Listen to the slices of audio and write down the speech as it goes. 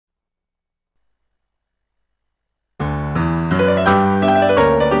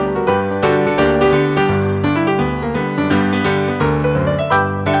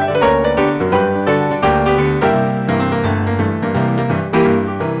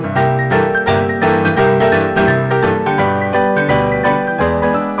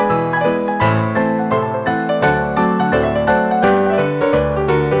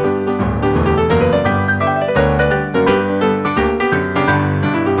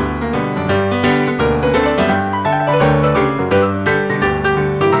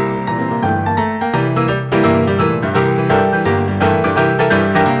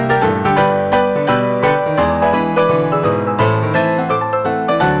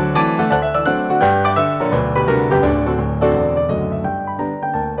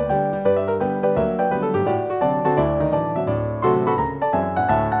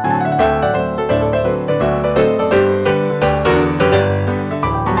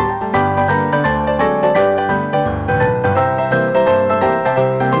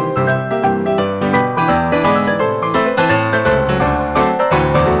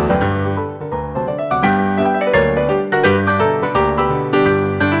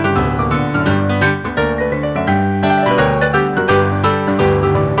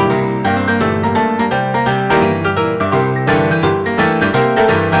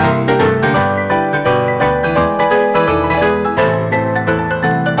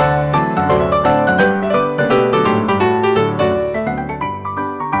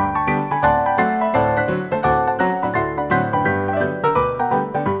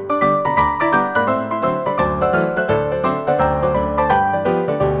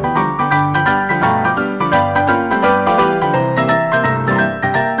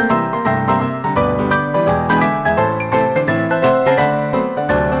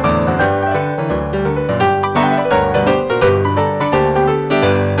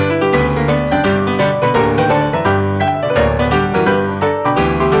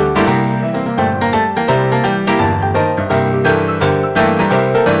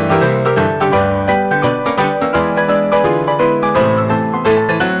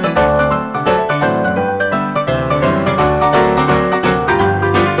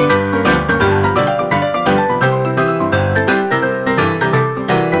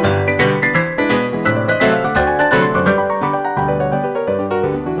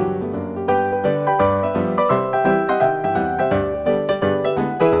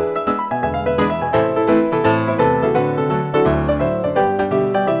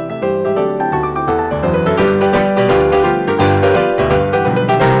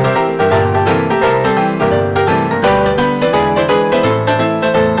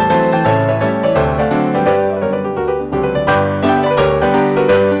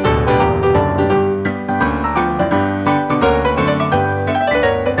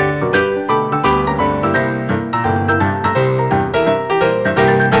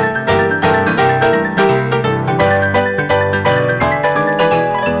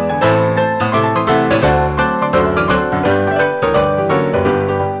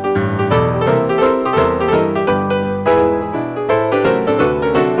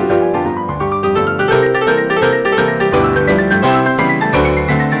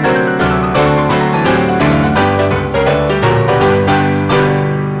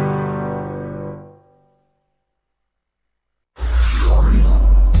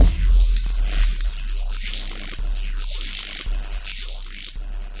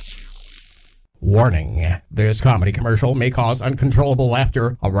Warning, this comedy commercial may cause uncontrollable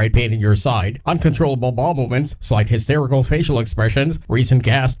laughter, a right pain in your side, uncontrollable ball movements, slight hysterical facial expressions, recent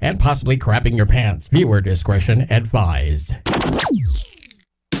gas, and possibly crapping your pants. Viewer discretion advised.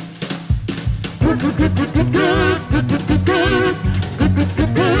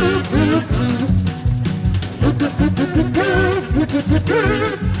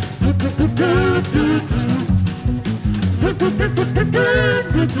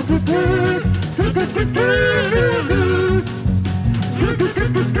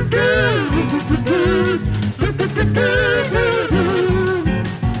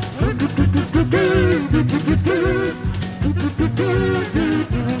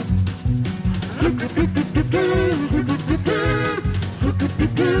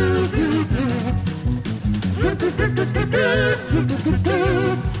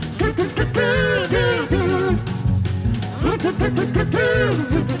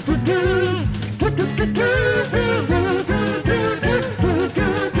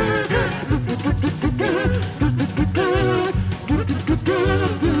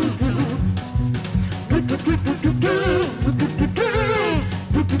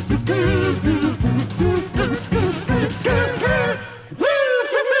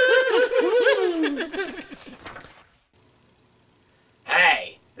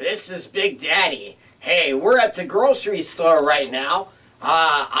 This is Big Daddy. Hey, we're at the grocery store right now.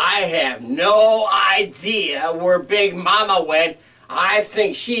 I have no idea where Big Mama went. I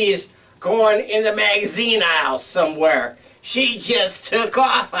think she's going in the magazine aisle somewhere. She just took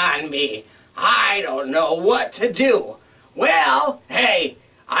off on me. I don't know what to do. Well, hey,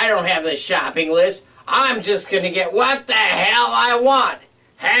 I don't have the shopping list. I'm just going to get what the hell I want.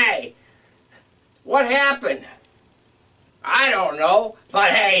 Hey, what happened? I don't know, but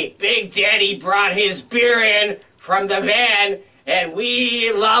hey, Big Daddy brought his beer in from the van, and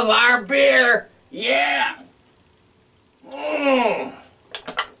we love our beer. Yeah.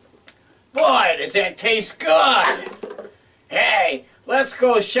 Boy, does that taste good. Hey, let's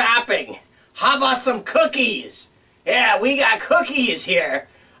go shopping. How about some cookies? Yeah, we got cookies here.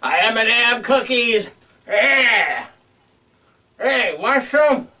 M&M cookies. Yeah. Hey, want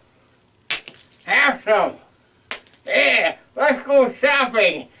some? Have some. Yeah, let's go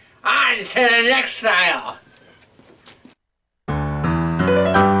shopping. On to the next aisle.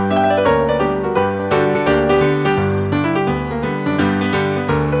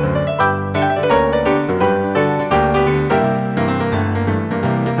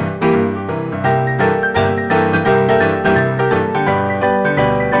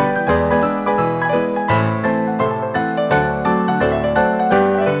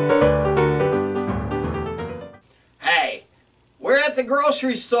 The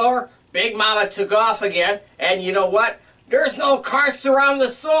grocery store. Big Mama took off again, and you know what? There's no carts around the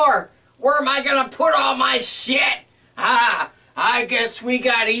store. Where am I gonna put all my shit? I guess we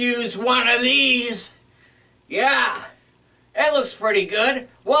gotta use one of these. Yeah, it looks pretty good.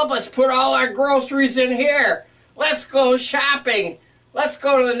 Well, let's put all our groceries in here. Let's go shopping. Let's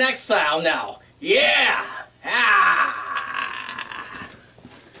go to the next aisle now. Yeah.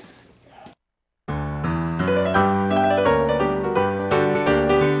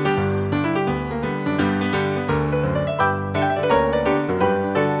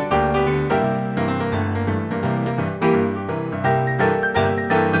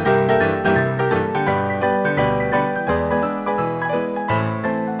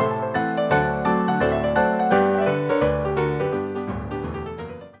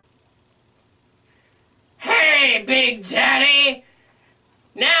 Big Daddy,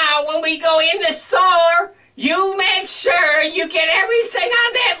 now when we go in the store, you make sure you get everything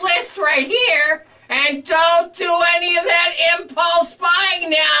on that list right here, and don't do any of that impulse buying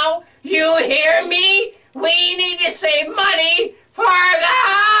now. You hear me? We need to save money for the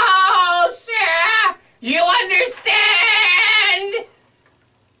house. Yeah? You understand?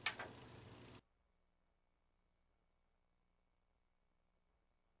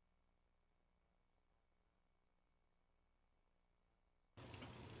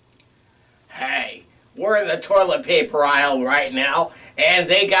 Hey, we're in the toilet paper aisle right now, and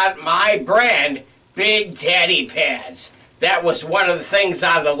they got my brand, Big Daddy Pads. That was one of the things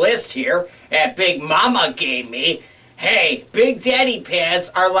on the list here that Big Mama gave me. Hey, Big Daddy Pads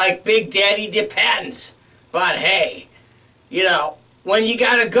are like Big Daddy Depends. But hey, you know, when you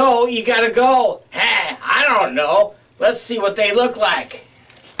gotta go, you gotta go. Hey, I don't know. Let's see what they look like.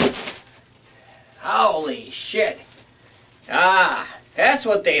 Holy shit. That's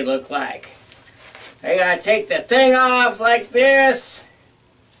what they look like. I gotta take the thing off like this.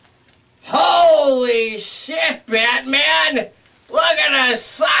 Holy shit, Batman! Look at the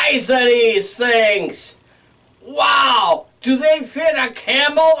size of these things. Wow, do they fit a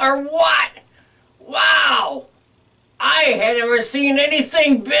camel or what? Wow, I had never seen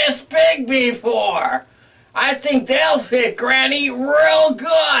anything this big before. I think they'll fit Granny real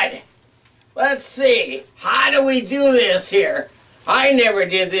good. Let's see, how do we do this here? I never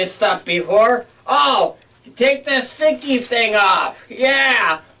did this stuff before. Oh, take the sticky thing off.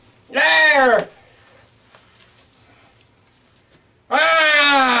 Yeah, there.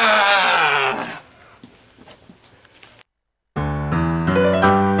 Ah!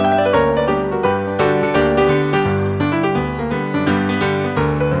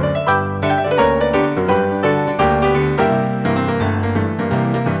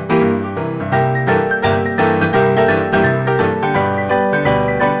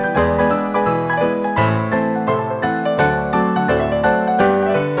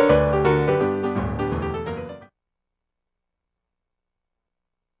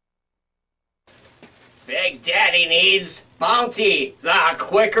 Big Daddy needs Bounty, the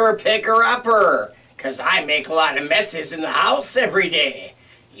quicker picker-upper, 'cause I make a lot of messes in the house every day.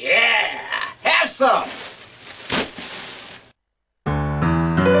 Yeah, have some.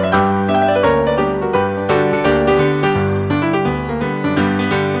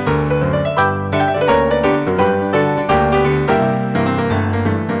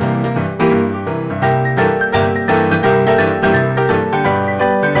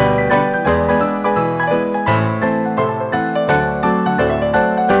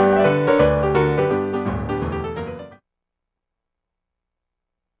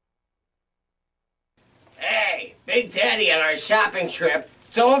 Big Daddy on our shopping trip,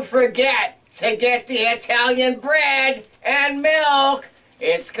 don't forget to get the Italian bread and milk.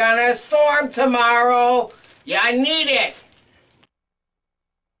 It's gonna storm tomorrow. Yeah, I need it.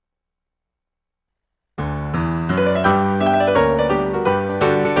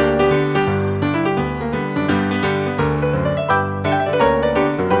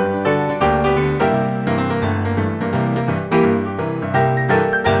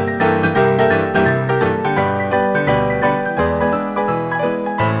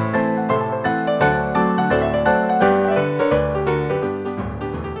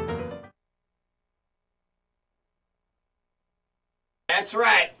 That's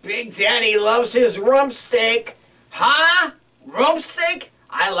right, Big Daddy loves his rump steak. Huh? Rump steak?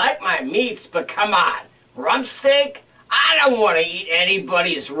 I like my meats, but come on. Rump steak? I don't want to eat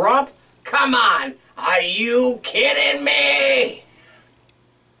anybody's rump. Come on, are you kidding me?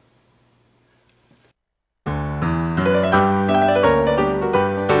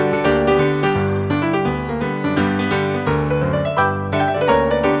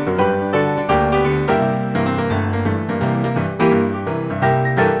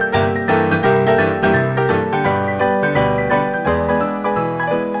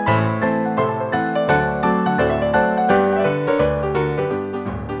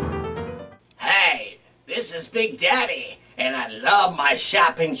 This is Big Daddy, and I love my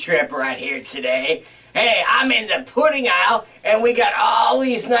shopping trip right here today. Hey, I'm in the pudding aisle, and we got all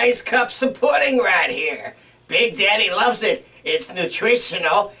these nice cups of pudding right here. Big Daddy loves it. It's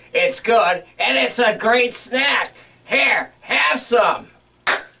nutritional, it's good, and it's a great snack. Here, have some.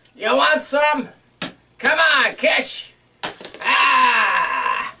 You want some? Come on, catch.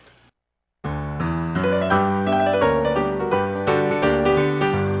 Ah!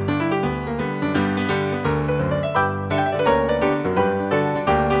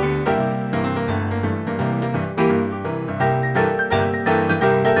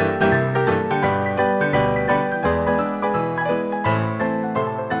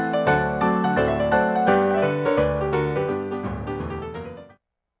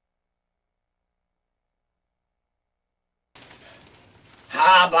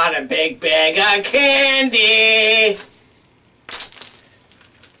 How about a big bag of candy?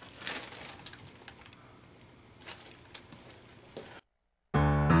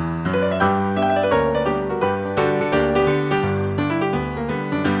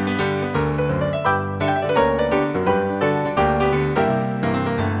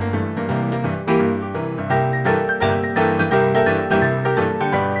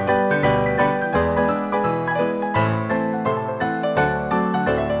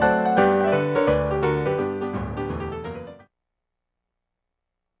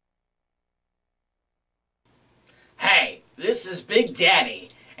 This is Big Daddy,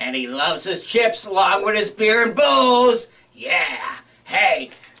 and he loves his chips along with his beer and booze. Yeah.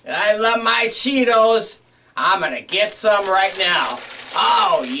 Hey, I love my Cheetos. I'm gonna get some right now.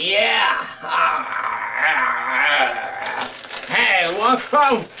 Oh, yeah. Hey,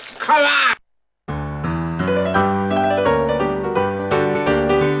 come on.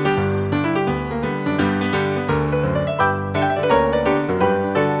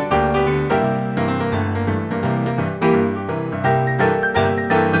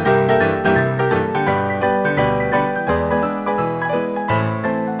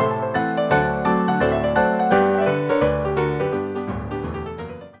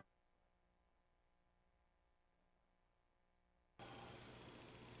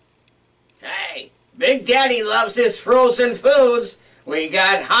 Big Daddy loves his frozen foods. We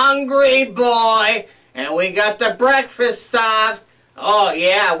got Hungry Boy, and we got the breakfast stuff. Oh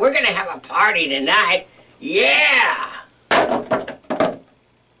yeah, we're gonna have a party tonight. Yeah!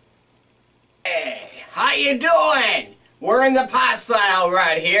 Hey, how you doing? We're in the pasta aisle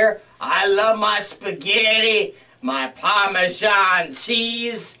right here. I love my spaghetti, my Parmesan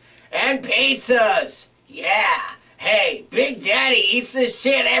cheese, and pizzas. Yeah. Hey, Big Daddy eats this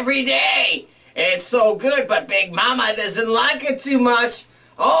shit every day. It's so good, but Big Mama doesn't like it too much.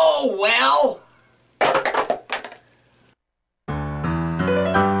 Oh, well.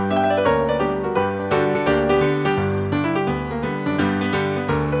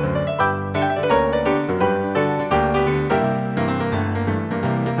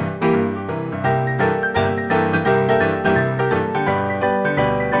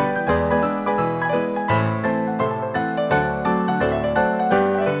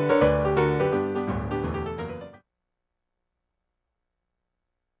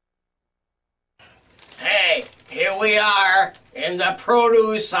 Hey, here we are in the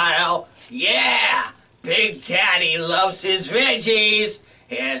produce aisle. Yeah, Big Daddy loves his veggies,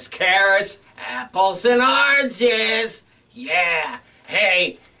 his carrots, apples, and oranges. Yeah,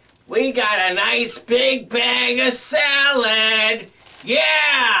 hey, we got a nice big bag of salad.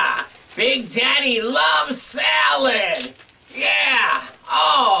 Yeah, Big Daddy loves salad. Yeah,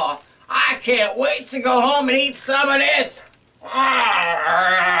 oh, I can't wait to go home and eat some of this.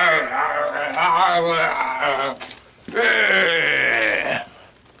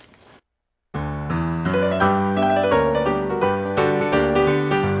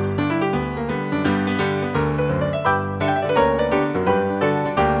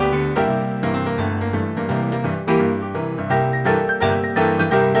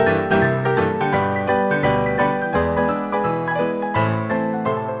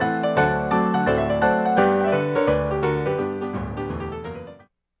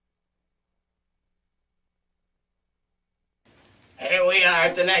 Here we are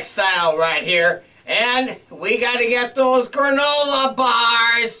at the next aisle right here, and we gotta get those granola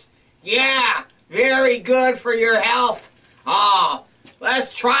bars. Yeah, very good for your health. Oh,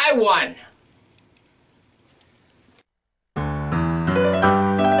 let's try one.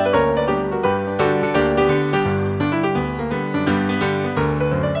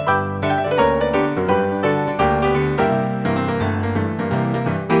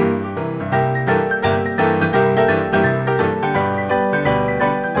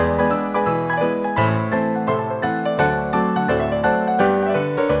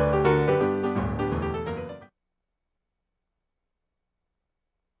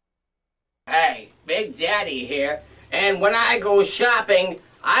 Hey, Big Daddy here, and when I go shopping,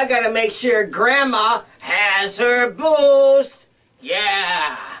 I gotta make sure Grandma has her Boost.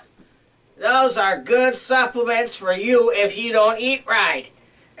 Yeah, those are good supplements for you if you don't eat right,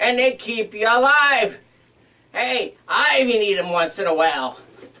 and they keep you alive. Hey, I even eat them once in a while.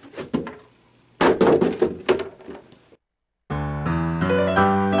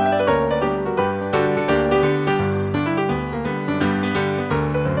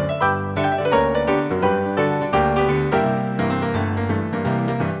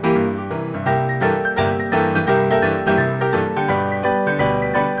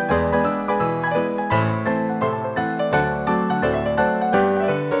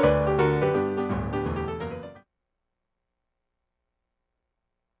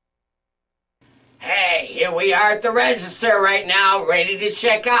 Hey, here we are at the register right now, ready to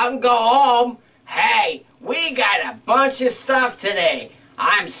check out and go home. Hey, we got a bunch of stuff today.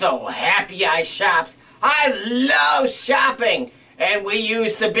 I'm so happy I shopped. I love shopping. And we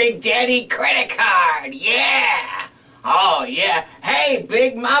used the Big Daddy credit card. Yeah. Oh, yeah. Hey,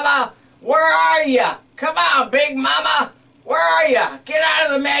 Big Mama, where are you? Come on, Big Mama. Where are you? Get out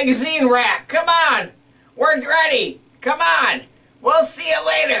of the magazine rack. Come on. We're ready. Come on. We'll see you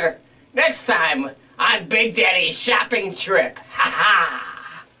later. Next time on Big Daddy's shopping trip. Ha ha!